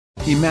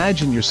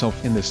Imagine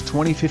yourself in this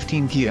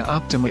 2015 Kia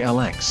Optima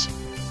LX.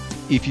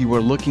 If you are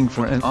looking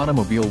for an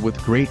automobile with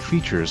great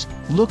features,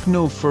 look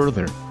no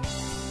further.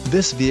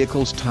 This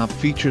vehicle's top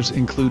features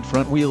include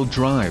front-wheel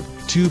drive,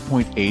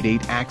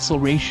 2.88 axle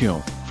ratio,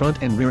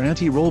 front and rear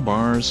anti-roll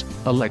bars,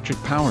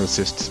 electric power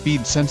assist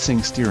speed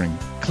sensing steering,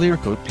 clear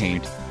coat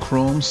paint,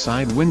 chrome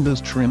side windows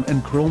trim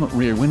and chrome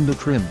rear window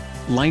trim,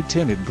 light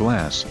tinted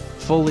glass,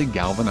 fully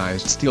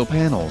galvanized steel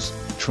panels,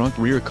 trunk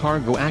rear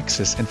cargo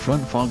access and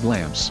front fog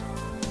lamps.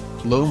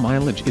 Low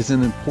mileage is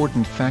an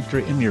important factor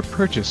in your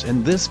purchase,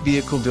 and this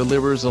vehicle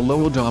delivers a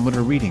low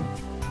odometer reading.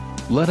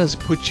 Let us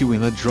put you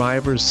in the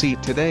driver's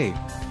seat today.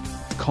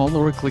 Call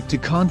or click to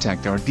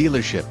contact our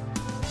dealership.